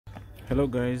Hello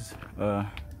guys,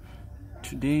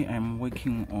 today I'm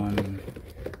working on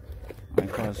my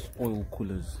car's oil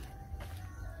coolers.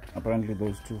 Apparently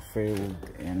those two failed,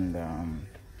 and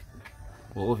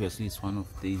well, obviously it's one of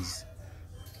these.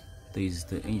 There's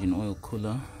the engine oil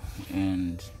cooler,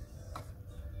 and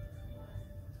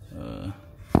I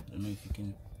don't know if you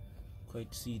can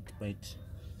quite see it, but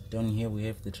down here we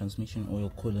have the transmission oil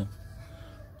cooler.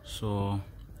 So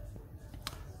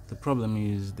the problem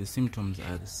is the symptoms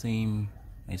are the same.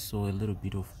 I saw a little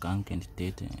bit of gunk and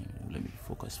dirt. Let me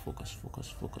focus.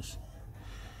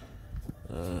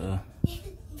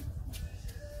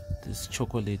 This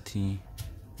chocolatey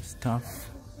stuff,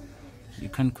 you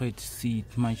can't quite see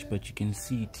it much, but you can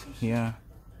see it here.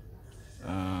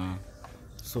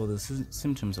 So the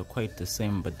symptoms are quite the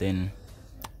same, but then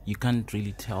you can't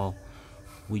really tell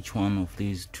which one of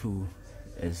these two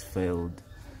has failed.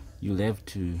 You'll have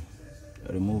to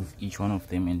remove each one of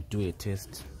them and do a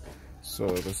test. So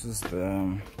this is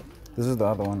the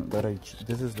other one that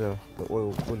this is the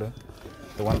oil cooler,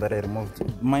 the one that I removed.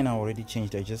 Mine are already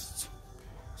changed. I just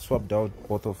swapped out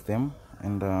both of them,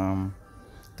 and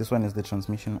this one is the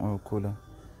transmission oil cooler.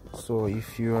 So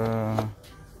if you are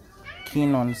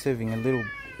keen on saving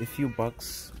a few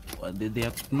bucks, they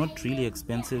are not really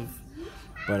expensive,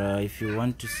 but if you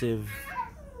want to save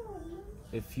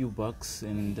a few bucks,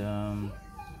 and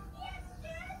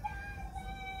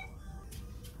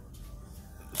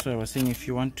so I was saying, if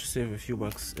you want to save a few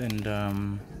bucks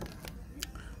and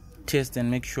test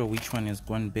and make sure which one has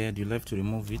gone bad, you'll have to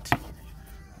remove it.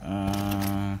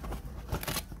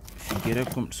 If you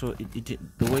get so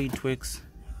the way it works,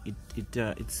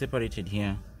 it's separated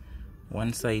here.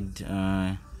 One side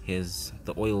has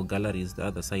the oil galleries, the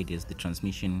other side is the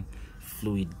transmission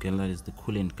fluid galleries, the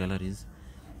coolant galleries.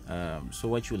 So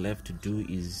what you'll have to do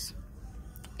is,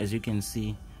 as you can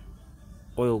see,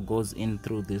 oil goes in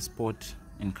through this port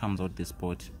and comes out this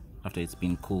port after it's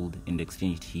been cooled and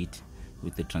exchanged heat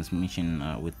with the transmission,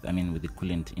 with the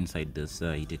coolant inside this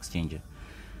heat exchanger.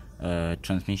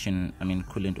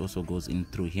 Coolant also goes in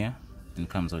through here and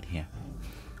comes out here.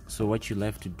 So what you'll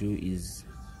have to do is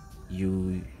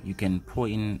you can pour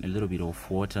in a little bit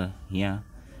of water here,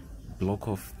 block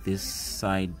off this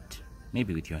side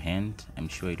maybe with your hand. I'm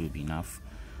sure it will be enough.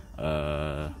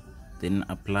 Then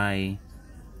apply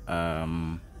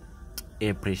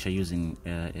air pressure using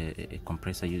a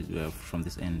compressor from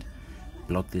this end.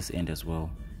 Block this end as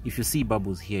well. If you see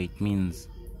bubbles here, it means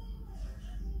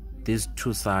these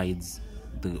two sides,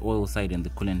 the oil side and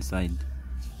the coolant side,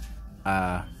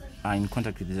 are in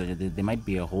contact with each other. There might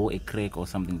be a hole, a crack or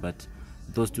something, but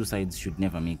those two sides should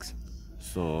never mix.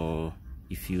 So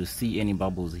if you see any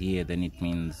bubbles here, then it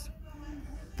means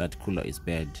that cooler is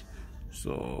bad.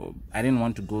 So I didn't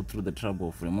want to go through the trouble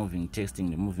of removing, testing,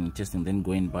 then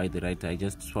go and buy the right. I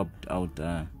just swapped out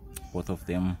both of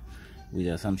them with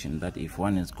the assumption that if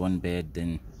one has gone bad,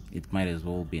 then it might as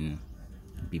well be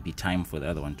time for the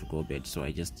other one to go bad. So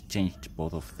I just changed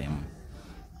both of them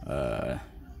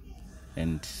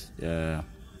and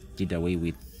did away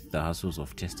with the hassles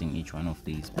of testing each one of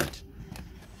these. But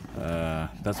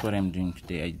that's what I'm doing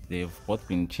today. They've both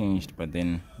been changed, but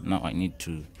then now I need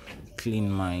to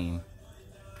clean my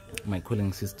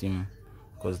cooling system,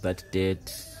 because that dirt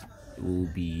will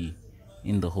be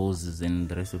in the hoses and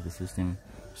the rest of the system.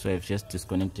 So I've just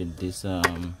disconnected this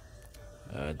the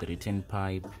return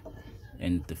pipe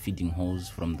and the feeding hose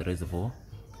from the reservoir.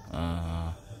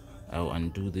 I'll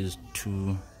undo these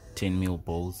two 10mm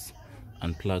bolts,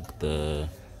 unplug the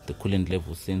coolant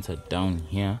level sensor down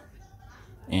here,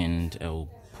 and I'll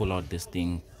pull out this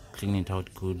thing, clean it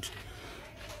out good,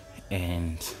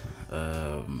 and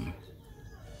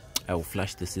I'll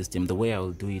flush the system. The way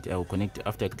I'll do it, I'll connect,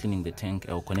 after cleaning the tank,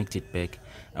 I'll connect it back.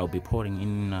 I'll be pouring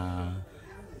in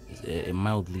a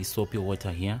mildly soapy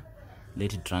water here,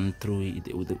 let it run through it.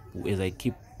 As I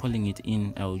keep pulling it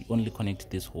in, I'll only connect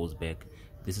this hose back.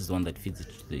 This is the one that feeds it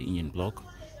to the engine block.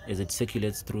 As it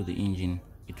circulates through the engine,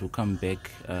 it will come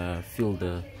back, fill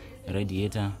the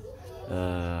radiator.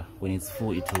 When it's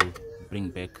full, it will bring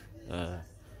back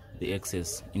the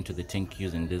excess into the tank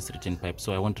using this return pipe.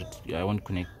 So I won't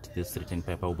connect this return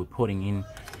pipe. I'll be pouring in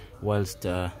whilst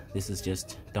this is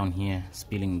just down here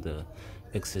spilling the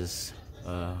excess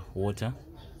water,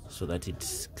 so that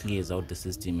it clears out the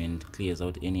system and clears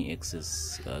out any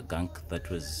excess gunk that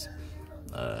was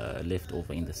left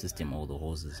over in the system or the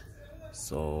hoses.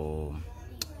 So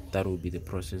that will be the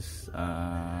process.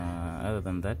 Other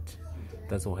than that,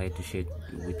 that's all I had to share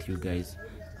with you guys.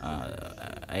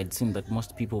 I'd seen that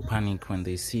most people panic when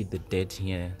they see the dirt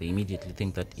here. They immediately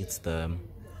think that it's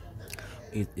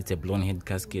a blown head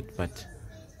gasket, but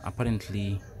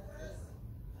apparently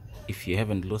if you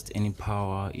haven't lost any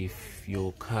power, if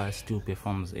your car still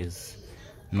performs as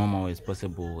normal as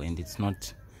possible and it's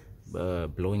not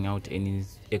blowing out any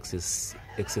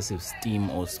excessive steam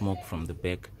or smoke from the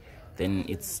back, then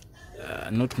it's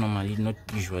not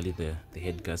usually the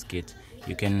head gasket.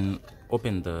 You can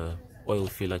open the oil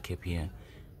filler cap here.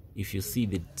 If you see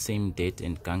the same dirt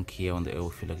and gunk here on the oil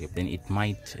filler cap, then it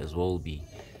might as well be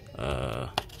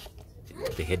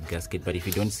the head gasket. But if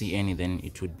you don't see any, then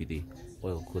it would be the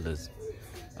oil coolers.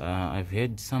 I've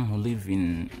heard some who live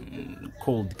in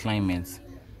cold climates,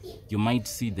 you might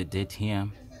see the dirt here,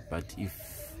 but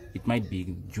if it might be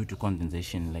due to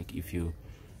condensation, like if you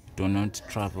do not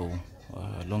travel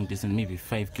long distance, maybe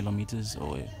 5 kilometers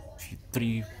or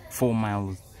 3-4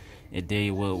 miles a day,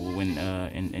 well, when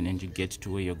and you get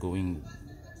to where you're going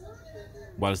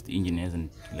whilst the engine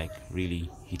hasn't like really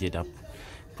heated up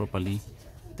properly,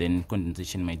 then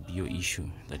condensation might be your issue.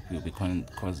 That will be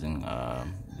causing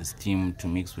the steam to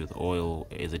mix with oil.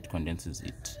 As it condenses,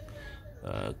 it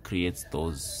creates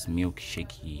those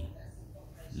milk-shaky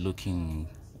looking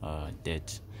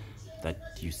dirt that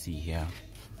you see here.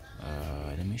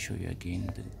 Let me show you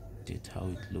again the dirt, how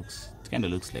it looks. It kind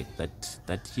of looks like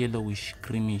that yellowish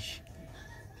creamish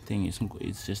thing.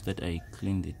 It's just that I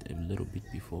cleaned it a little bit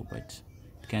before, but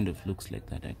it kind of looks like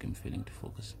that. I'm failing to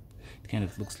focus. It kind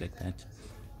of looks like that.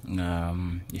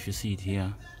 If you see it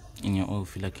here in your oil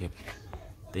filler cap,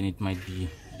 then it might be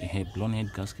a blown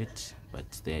head gasket, but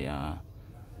there are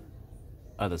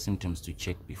other symptoms to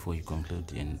check before you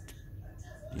conclude and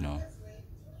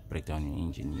break down your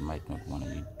engine.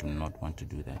 You do not want to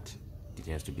do that. It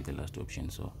has to be the last option.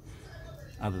 So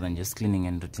other than just cleaning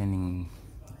and returning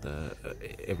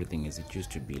everything as it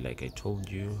used to be, like I told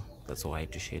you, that's all I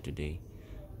had to share today.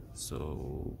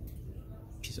 So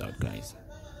peace out, guys.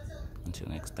 Until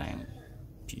next time,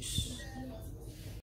 peace.